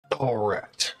All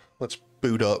right, let's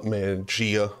boot up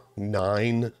Mageia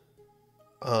 9.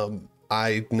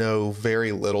 I know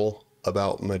very little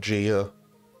about Mageia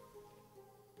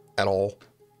at all.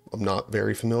 I'm not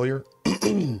very familiar.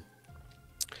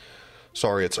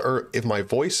 Sorry, if my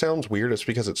voice sounds weird, it's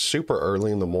because it's super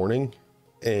early in the morning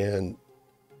and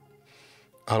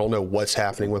I don't know what's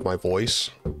happening with my voice,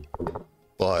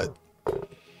 but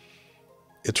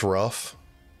it's rough,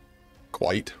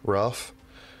 quite rough.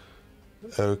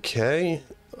 Okay.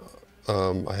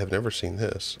 I have never seen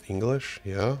this. English,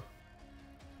 yeah.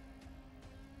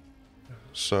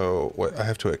 So what, I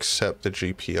have to accept the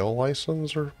GPL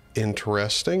license, or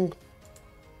interesting.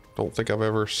 Don't think I've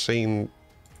ever seen,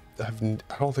 I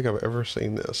don't think I've ever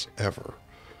seen this ever.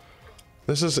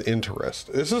 This is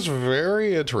interesting. This is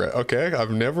very interesting. Okay,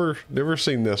 I've never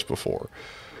seen this before.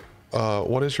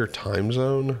 What is your time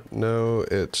zone? No,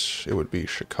 it would be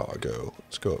Chicago.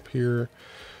 Let's go up here.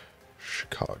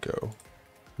 Chicago.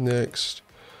 Next.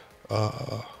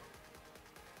 Hardware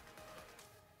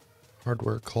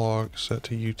clock set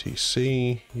to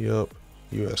UTC. Yep.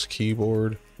 US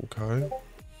keyboard. Okay.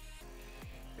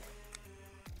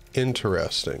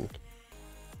 Interesting.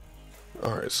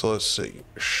 All right, so let's see.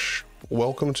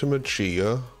 Welcome to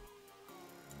Mageia.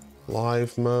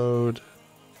 Live mode.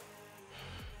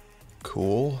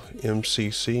 Cool.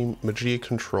 MCC, Mageia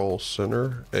Control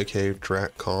Center, aka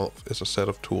DracConf, is a set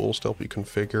of tools to help you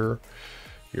configure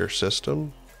your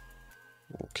system.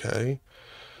 Okay.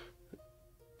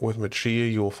 With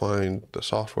Mageia, you will find the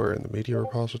software and the media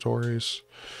repositories.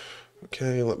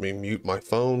 Okay, let me mute my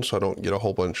phone so I don't get a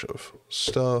whole bunch of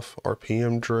stuff.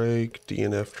 RPM Drake,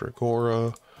 DNF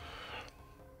Dragora.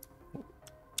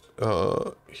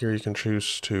 Here you can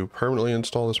choose to permanently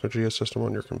install this Mageia system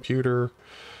on your computer.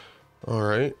 All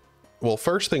right. Well,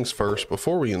 first things first,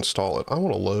 before we install it, I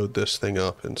want to load this thing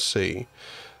up and see.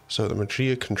 So the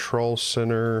Mageia Control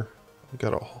Center, we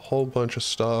got a whole bunch of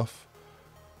stuff.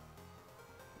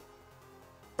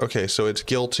 Okay, so it's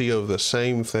guilty of the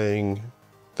same thing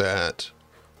that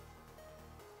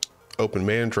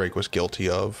OpenMandriva was guilty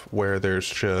of, where there's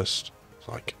just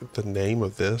like the name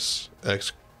of this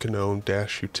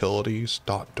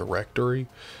xgnome-utilities.directory.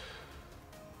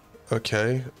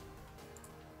 Okay.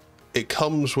 It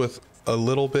comes with a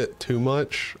little bit too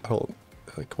much. I don't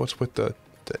like what's with the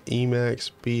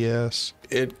Emacs BS.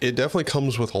 It definitely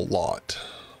comes with a lot.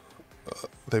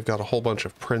 They've got a whole bunch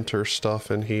of printer stuff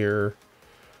in here.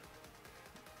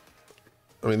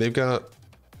 I mean, they've got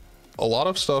a lot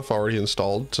of stuff already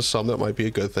installed. To some, that might be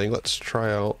a good thing. Let's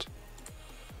try out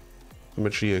the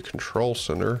Mageia Control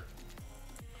Center.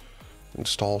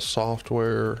 Install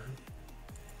software.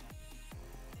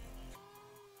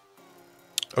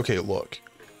 Okay, look.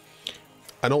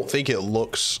 I don't think it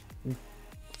looks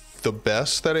the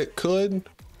best that it could,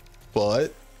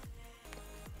 but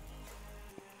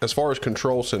as far as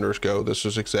control centers go, this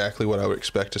is exactly what I would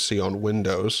expect to see on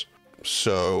Windows.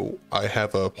 So I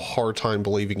have a hard time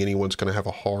believing anyone's going to have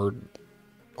a hard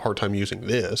time using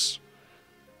this.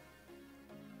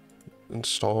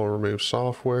 Install and remove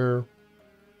software.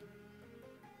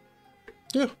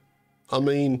 Yeah, I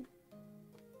mean,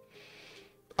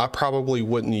 I probably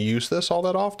wouldn't use this all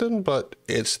that often, but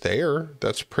it's there.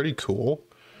 That's pretty cool.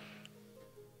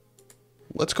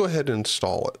 Let's go ahead and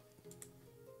install it.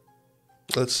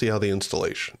 Let's see how the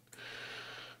installation.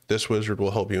 This wizard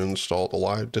will help you install the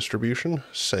live distribution.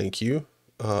 Thank you.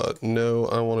 No,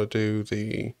 I want to do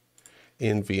the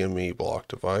NVMe block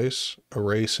device.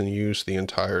 Erase and use the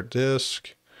entire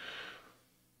disk.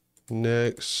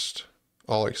 Next.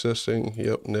 All existing.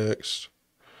 Yep, next.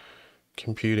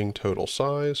 Computing total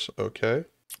size. Okay.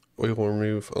 We will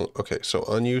remove. Okay, so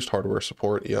unused hardware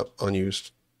support. Yep,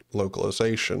 unused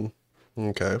localization.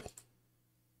 Okay.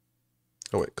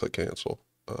 Oh wait, click cancel.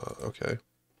 Okay.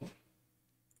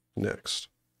 Next.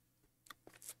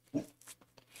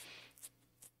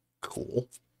 Cool.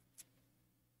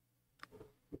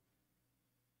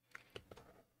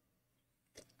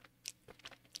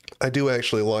 I do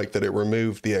actually like that it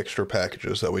removed the extra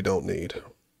packages that we don't need.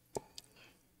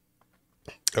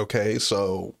 Okay,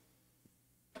 so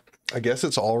I guess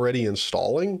it's already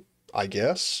installing, I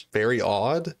guess. Very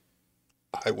odd.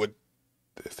 I would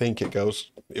think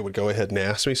it would go ahead and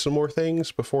ask me some more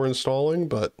things before installing,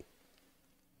 but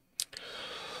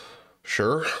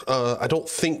sure. I don't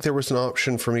think there was an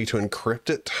option for me to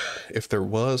encrypt it. If there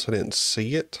was, I didn't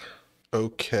see it.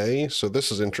 Okay, so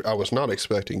this is I was not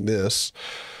expecting this.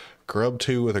 Grub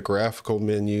 2 with a graphical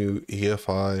menu,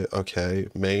 EFI, okay.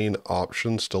 Main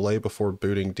options, delay before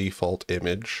booting default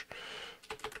image.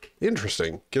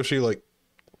 Interesting. Gives you like,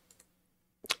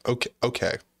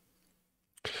 okay.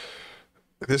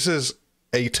 This is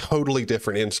a totally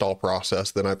different install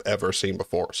process than I've ever seen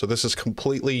before. So this is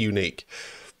completely unique.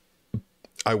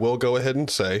 I will go ahead and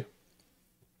say,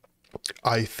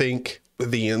 I think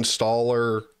the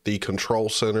installer, the control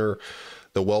center,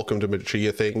 the welcome to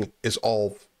Mageia thing is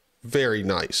all very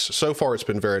nice. So far, it's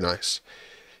been very nice.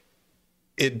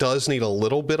 It does need a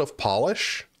little bit of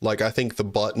polish. Like, I think the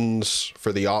buttons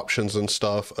for the options and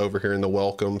stuff over here in the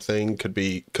welcome thing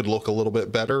could look a little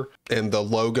bit better. And the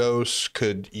logos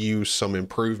could use some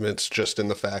improvements, just in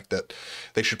the fact that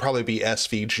they should probably be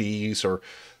SVGs or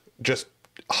just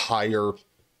higher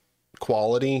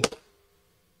quality.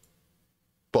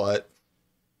 But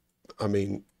I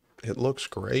mean, it looks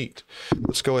great.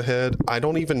 Let's go ahead. I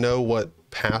don't even know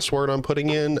what password I'm putting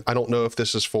in. I don't know if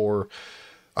this is for,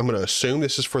 I'm going to assume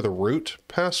this is for the root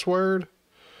password.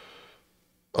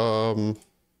 I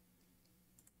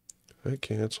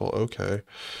cancel. Okay.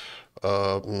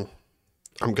 I'm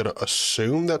going to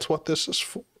assume that's what this is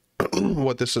for.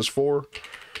 What this is for.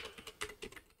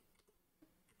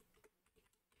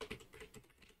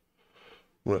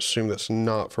 I'm going to assume that's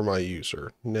not for my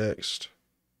user. Next.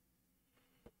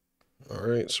 All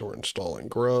right, so we're installing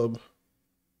Grub.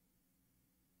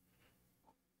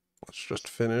 Let's just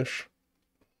finish.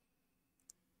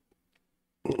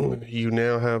 You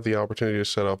now have the opportunity to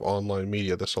set up online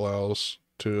media. This allows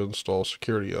to install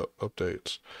security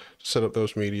updates. To set up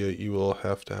those media, you will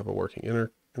have to have a working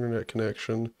internet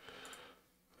connection.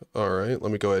 All right,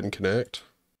 let me go ahead and connect.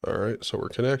 All right, so we're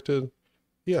connected.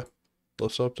 Yeah,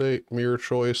 let's update. Mirror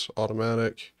choice,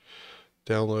 automatic.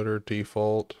 Downloader,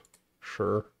 default.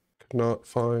 Sure. Could not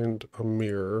find a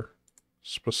mirror.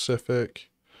 Specific.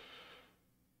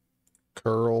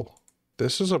 Curl.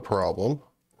 This is a problem.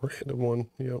 Random one.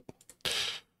 Yep.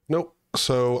 Nope.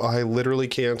 So I literally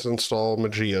can't install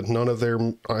Mageia. None of their,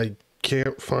 I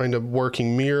can't find a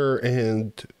working mirror.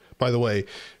 And by the way,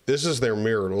 this is their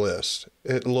mirror list.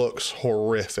 It looks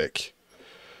horrific.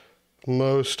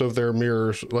 Most of their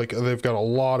mirrors, like, they've got a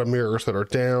lot of mirrors that are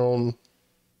down.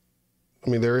 I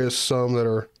mean, there is some that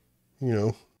are, you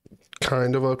know,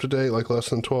 kind of up to date, like less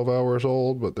than 12 hours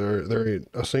old, but there ain't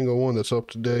a single one that's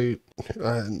up to date,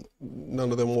 and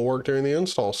none of them will work during the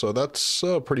install. So that's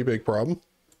a pretty big problem.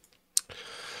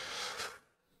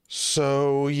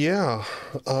 So yeah,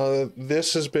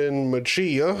 this has been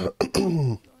Mageia.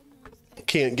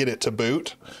 Can't get it to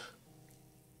boot.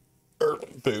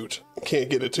 Can't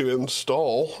get it to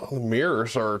install. The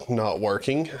mirrors are not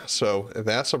working, so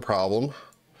that's a problem.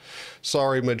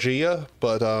 Sorry, Mageia,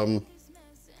 but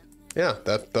yeah,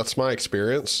 that's my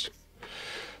experience.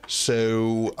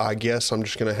 So I guess I'm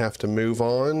just gonna have to move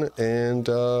on, and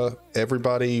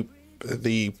everybody,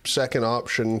 the second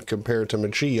option compared to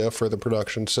Mageia for the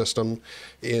production system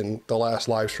in the last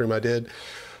live stream I did,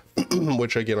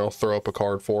 which again I'll throw up a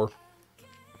card for,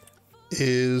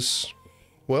 is,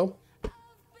 well,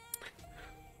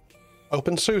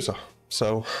 OpenSUSE.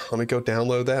 So let me go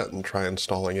download that and try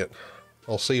installing it.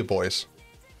 I'll see you boys.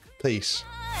 Peace.